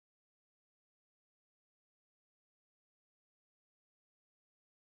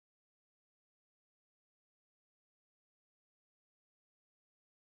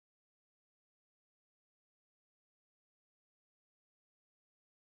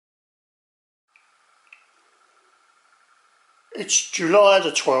It's July the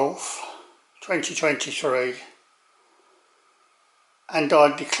 12th, 2023, and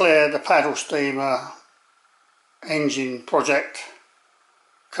I declare the paddle steamer engine project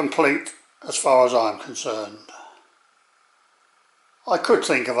complete as far as I'm concerned. I could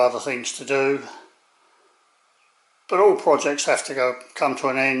think of other things to do, but all projects have to come to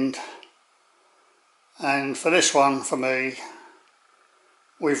an end, and for this one, for me,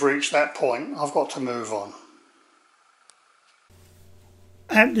 we've reached that point. I've got to move on.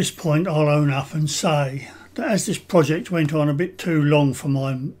 At this point, I'll own up and say that as this project went on a bit too long for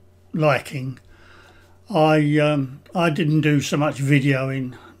my liking, I didn't do so much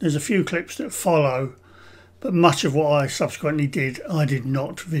videoing. There's a few clips that follow, but much of what I subsequently did, I did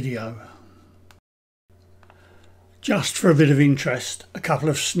not video. Just for a bit of interest, a couple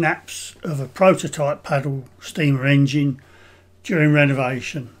of snaps of a prototype paddle steamer engine during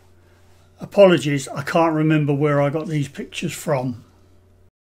renovation. Apologies, I can't remember where I got these pictures from.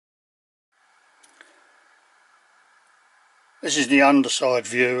 This is the underside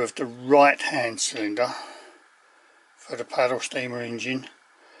view of the right hand cylinder for the paddle steamer engine.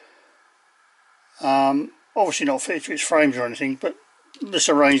 Obviously not fitted to its frames or anything, but this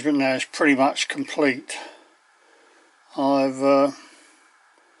arrangement now is pretty much complete. I've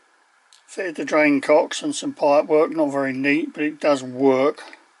fitted the drain cocks and some pipe work, not very neat, but it does work.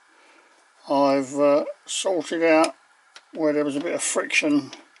 I've sorted out where there was a bit of friction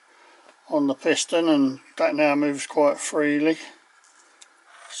on the piston, and that now moves quite freely.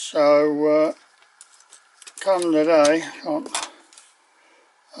 So come today,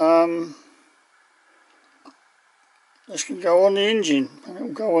 this can go on the engine, and it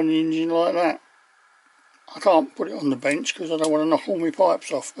will go on the engine like that. I can't put it on the bench because I don't want to knock all my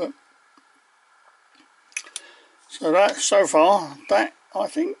pipes off, but so that, so far, that I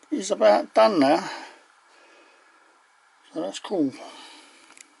think is about done now. So that's cool.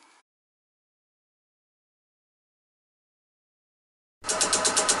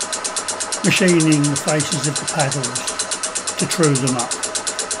 Machining the faces of the paddles to true them up.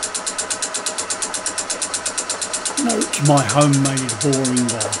 Note my homemade boring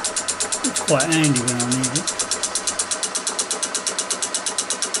bar. It's quite handy when I need it.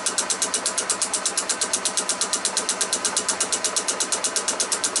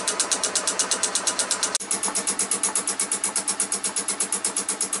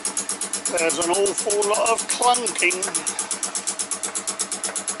 There's an awful lot of clunking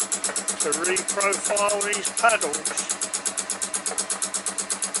to reprofile these paddles.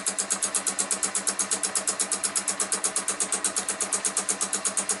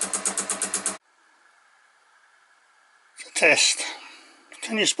 It's a test.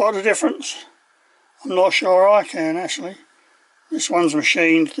 Can you spot the difference? I'm not sure I can actually. This one's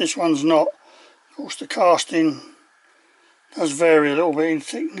machined, this one's not. Of course the casting does vary a little bit in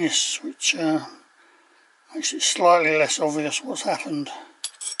thickness, which makes it slightly less obvious what's happened.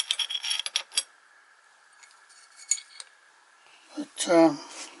 But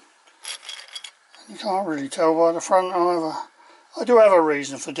you can't really tell by the front either. I do have a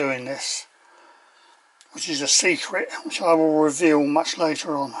reason for doing this, which is a secret, which I will reveal much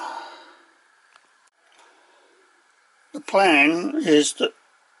later on. The plan is that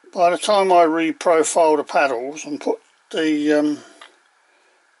by the time I reprofile the paddles and put the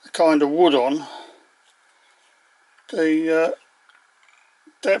kind of wood on, the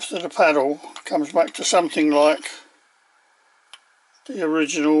depth of the paddle comes back to something like the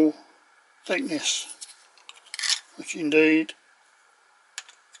original thickness, which indeed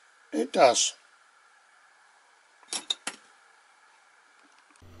it does.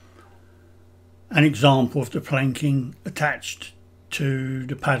 An example of the planking attached to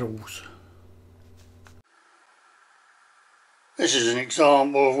the paddles. This is an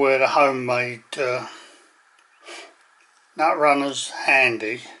example of where the homemade nut runner's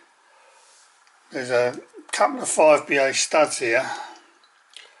handy. There's a couple of 5BA studs here,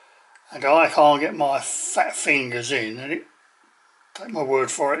 and I can't get my fat fingers in, and take my word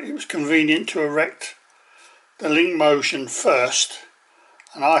for it, it was convenient to erect the link motion first,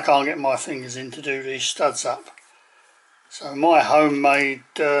 and I can't get my fingers in to do these studs up. So my homemade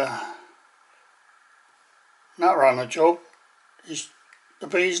nut runner job is the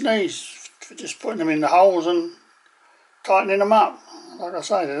bee's knees, for just putting them in the holes and tightening them up. Like I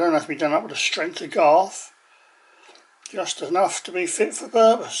say, they don't have to be done up with the strength of Garth, just enough to be fit for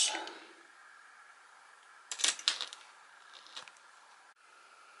purpose.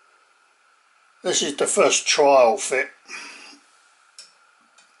 This is the first trial fit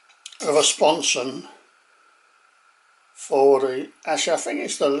of a sponson for the, actually I think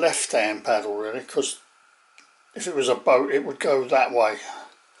it's the left hand paddle really, because if it was a boat it would go that way.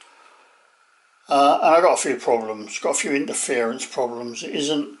 And I got a few problems, got a few interference problems. It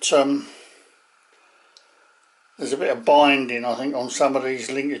isn't, there's a bit of binding I think on some of these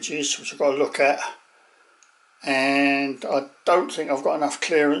linkages which I've got to look at, and I don't think I've got enough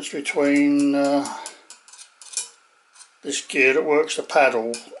clearance between this gear that works the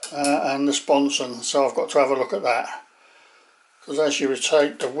paddle and the sponson, so I've got to have a look at that, because as you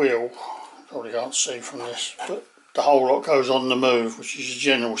rotate the wheel, probably can't see from this, but the whole lot goes on the move, which is a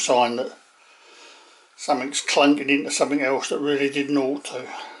general sign that something's clunking into something else that really didn't ought to.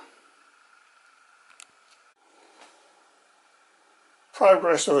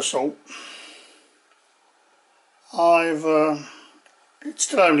 Progress of assault. It's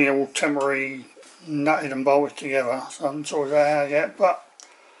still only all temporary nutted and bolted together, so I haven't sorted that out yet, but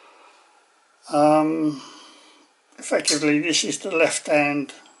effectively this is the left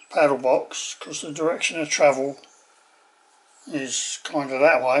hand paddle box, because the direction of travel is kind of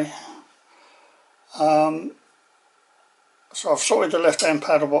that way. So I've sorted the left hand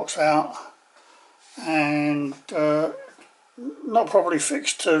paddle box out, and not properly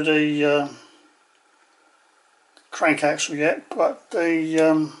fixed to the crank axle yet, but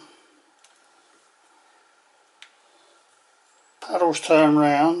the paddles turn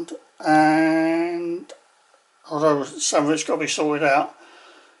round, and although some of it's got to be sorted out,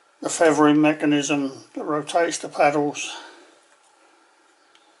 the feathering mechanism that rotates the paddles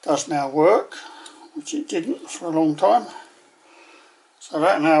does now work, which it didn't for a long time. So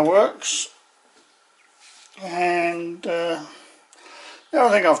that now works. And the other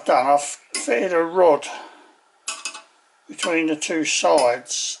thing I've done, I've fitted a rod between the two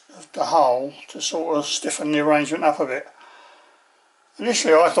sides of the hull to sort of stiffen the arrangement up a bit.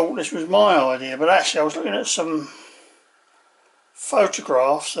 Initially I thought this was my idea, but actually I was looking at some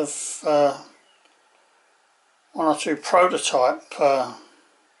photographs of one or two prototype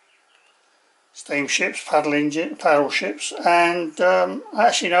steamships, paddle ships, and I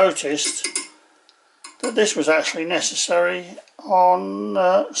actually noticed that this was actually necessary on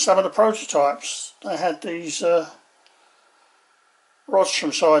some of the prototypes. They had these rods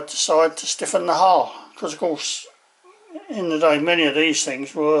from side to stiffen the hull, because of course in the day many of these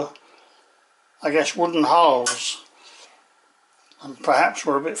things were, I guess, wooden hulls, and perhaps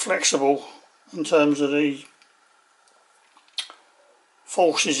were a bit flexible in terms of the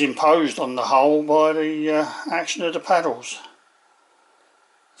forces imposed on the hull by the action of the paddles.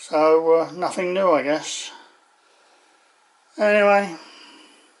 So nothing new, I guess. Anyway,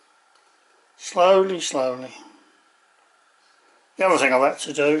 slowly. The other thing I've had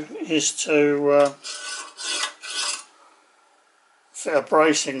to do is to fit a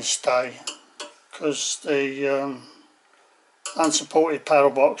bracing stay, because the unsupported paddle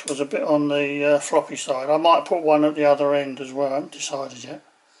box was a bit on the floppy side. I might put one at the other end as well, I haven't decided yet.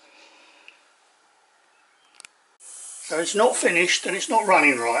 So it's not finished and it's not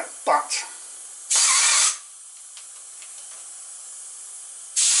running right, but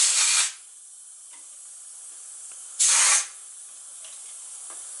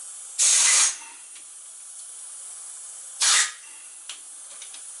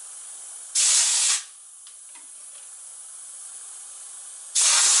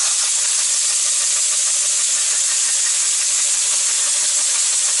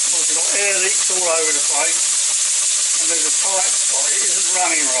we've got air leaks all over the place, and there's a tight spot. It isn't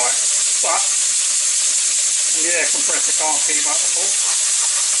running right, but the air compressor can't keep up the force.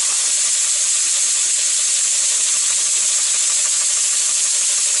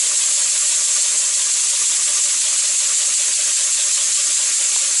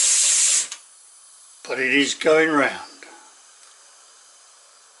 But it is going round.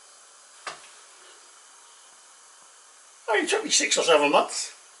 Only took me 6 or 7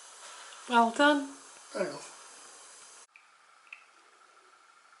 months. Well done. Hang on.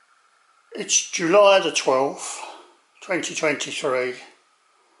 It's July the 12th, 2023,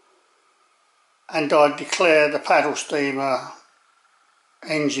 and I declare the paddle steamer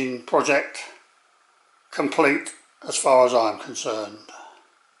engine project complete as far as I'm concerned.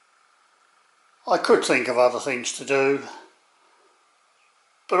 I could think of other things to do,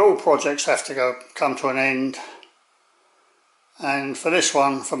 but all projects have to come to an end, and for this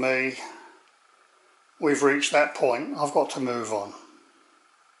one, for me, we've reached that point. I've got to move on.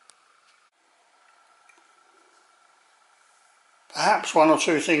 Perhaps one or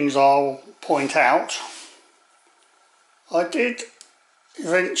two things I'll point out. I did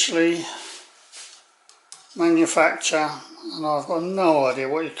eventually manufacture, and I've got no idea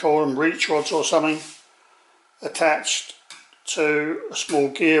what you call them, reach rods or something, attached to a small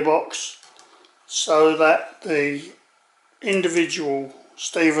gearbox so that the individual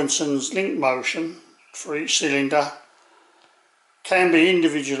Stephenson's link motion for each cylinder can be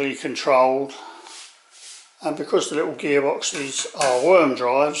individually controlled, and because the little gearboxes are worm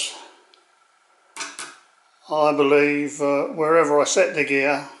drives, I believe wherever I set the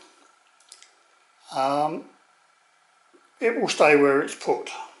gear it will stay where it's put.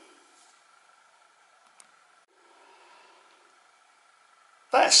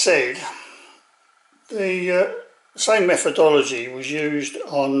 That said, the same methodology was used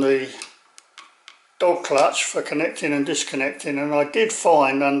on the dog clutch for connecting and disconnecting, and I did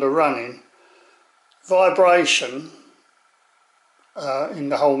find under running vibration in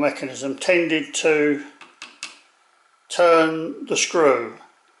the whole mechanism tended to turn the screw.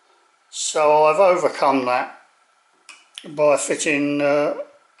 So I've overcome that by fitting a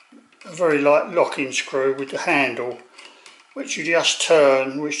very light locking screw with the handle, which you just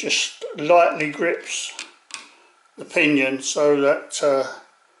turn, which just lightly grips the pinion, so that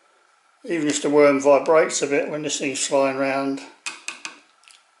even if the worm vibrates a bit when this thing's flying around,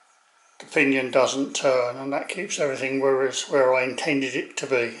 the pinion doesn't turn, and that keeps everything where I intended it to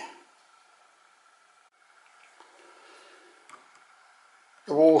be.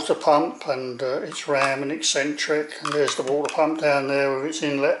 The water pump and its ram and eccentric, and there's the water pump down there with its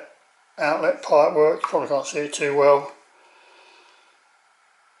inlet outlet pipe work. You probably can't see it too well.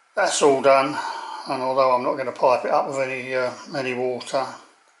 That's all done, and although I'm not going to pipe it up with any water,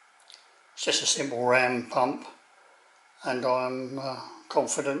 it's just a simple ram pump, and I'm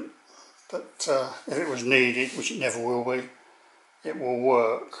confident that if it was needed, which it never will be, it will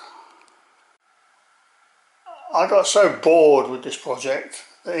work. I got so bored with this project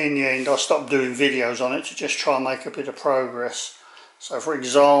that in the end I stopped doing videos on it to just try and make a bit of progress. So for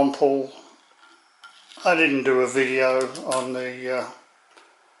example, I didn't do a video on the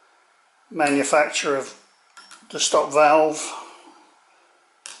manufacture of the stop valve.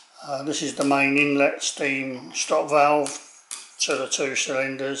 This is the main inlet steam stop valve to the two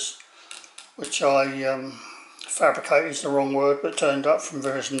cylinders, which I fabricated is the wrong word, but turned up from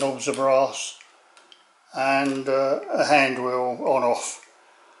various knobs of brass and a hand wheel on off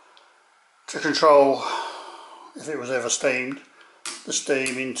to control, if it was ever steamed, the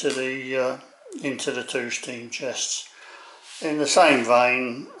steam into the two steam chests. In the same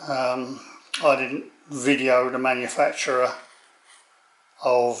vein, I didn't video the manufacturer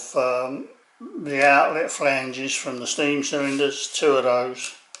of the outlet flanges from the steam cylinders, two of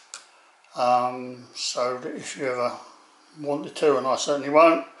those, so that if you ever wanted to, and I certainly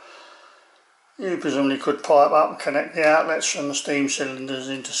won't, you presumably could pipe up and connect the outlets from the steam cylinders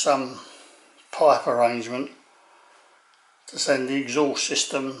into some pipe arrangement to send the exhaust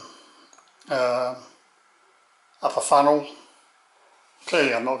system up a funnel.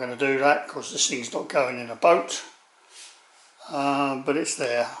 Clearly I'm not going to do that because this thing's not going in a boat, but it's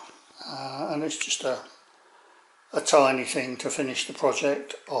there, and it's just a tiny thing to finish the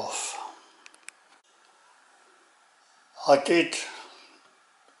project off. I did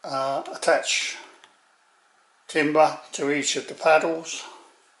attach timber to each of the paddles,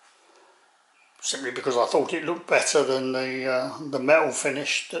 simply because I thought it looked better than the metal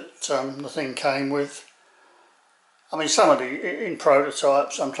finish that the thing came with. I mean, some of in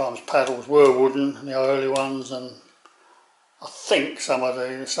prototypes, sometimes paddles were wooden, the early ones, and I think some of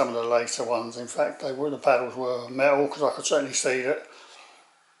the later ones, in fact, the paddles were metal, because I could certainly see that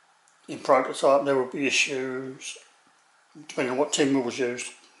in prototype there would be issues, depending on what timber was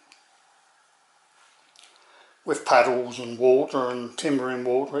used, with paddles and water and timber in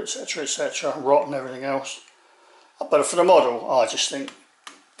water, etc., rot and everything else. But for the model, I just think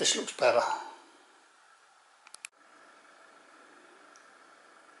this looks better.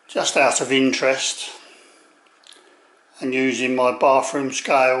 Just out of interest, and using my bathroom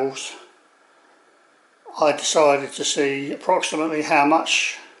scales, I decided to see approximately how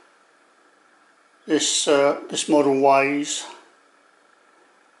much this model weighs,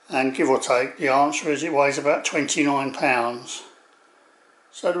 and give or take, the answer is it weighs about 29 pounds.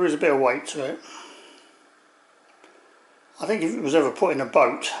 So there is a bit of weight to it. I think if it was ever put in a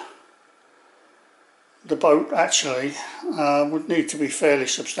boat, the boat actually would need to be fairly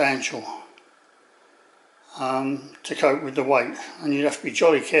substantial to cope with the weight, and you'd have to be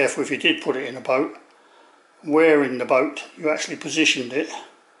jolly careful if you did put it in a boat, where in the boat you actually positioned it,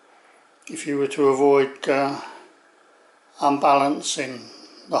 if you were to avoid unbalancing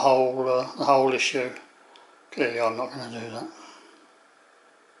the whole issue. Clearly I'm not going to do that.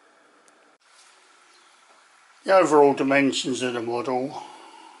 The overall dimensions of the model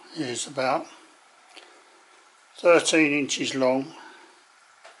is about 13 inches long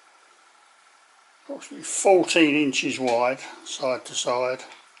approximately 14 inches wide, side to side,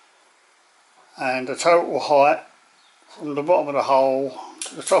 and the total height from the bottom of the hole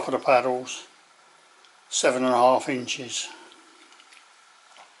to the top of the paddles, 7.5 inches.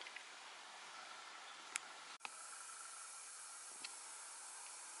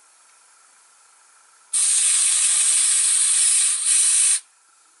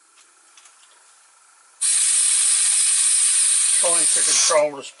 Trying to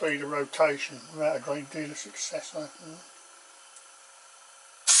control the speed of rotation without a great deal of success, I think.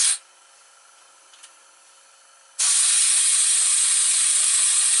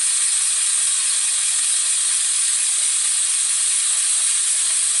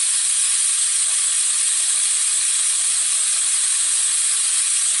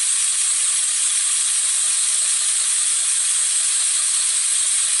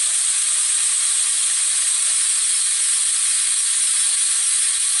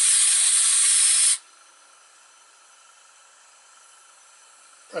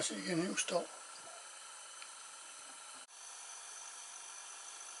 Press it again, it'll stop.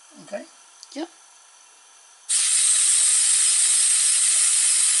 Okay? Yep.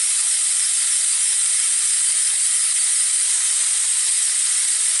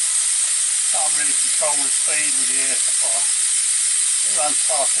 Can't really control the speed with the air supply. It runs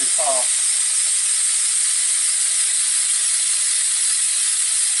far too fast.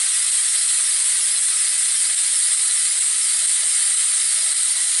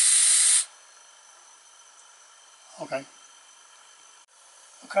 Okay.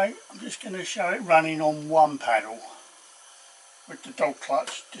 Okay, I'm just going to show it running on one paddle with the dog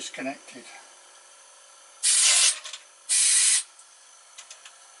clutch disconnected.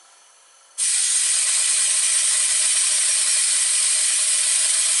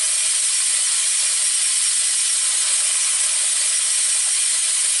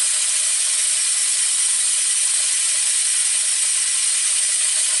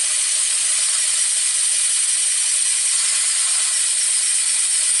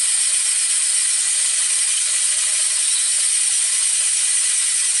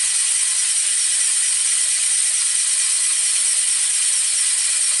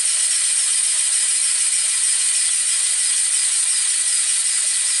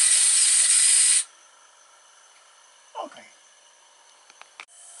 Okay.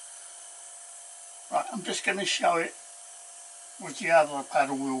 Right, I'm just going to show it with the other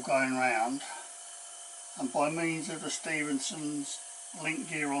paddle wheel going round, and by means of the Stephenson's link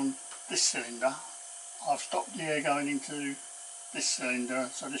gear on this cylinder, I've stopped the air going into this cylinder,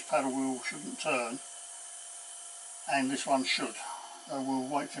 so this paddle wheel shouldn't turn, and this one should. So we'll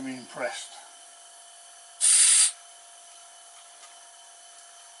wait to be impressed.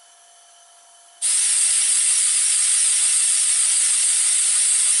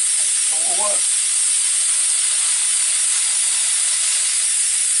 And it sort of works.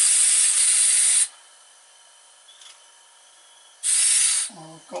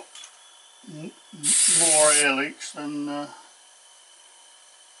 I've got more air leaks than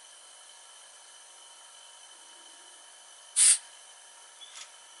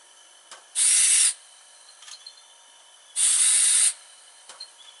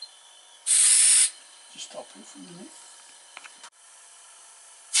just stop it for a minute.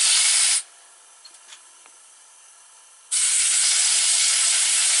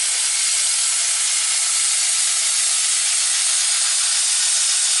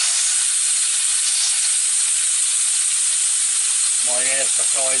 My air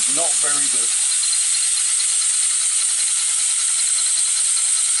supply is not very good.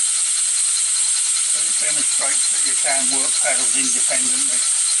 But it demonstrates that you can work paddles independently.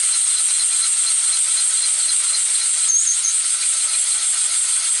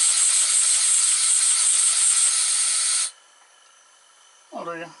 Oh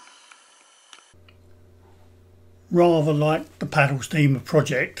dear. Rather like the Paddle Steamer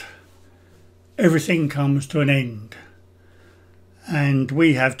project, everything comes to an end, and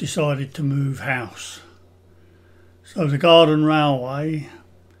we have decided to move house. So the garden railway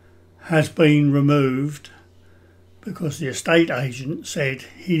has been removed because the estate agent said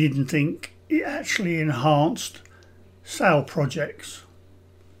he didn't think it actually enhanced sale projects.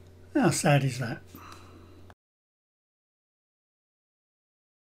 How sad is that?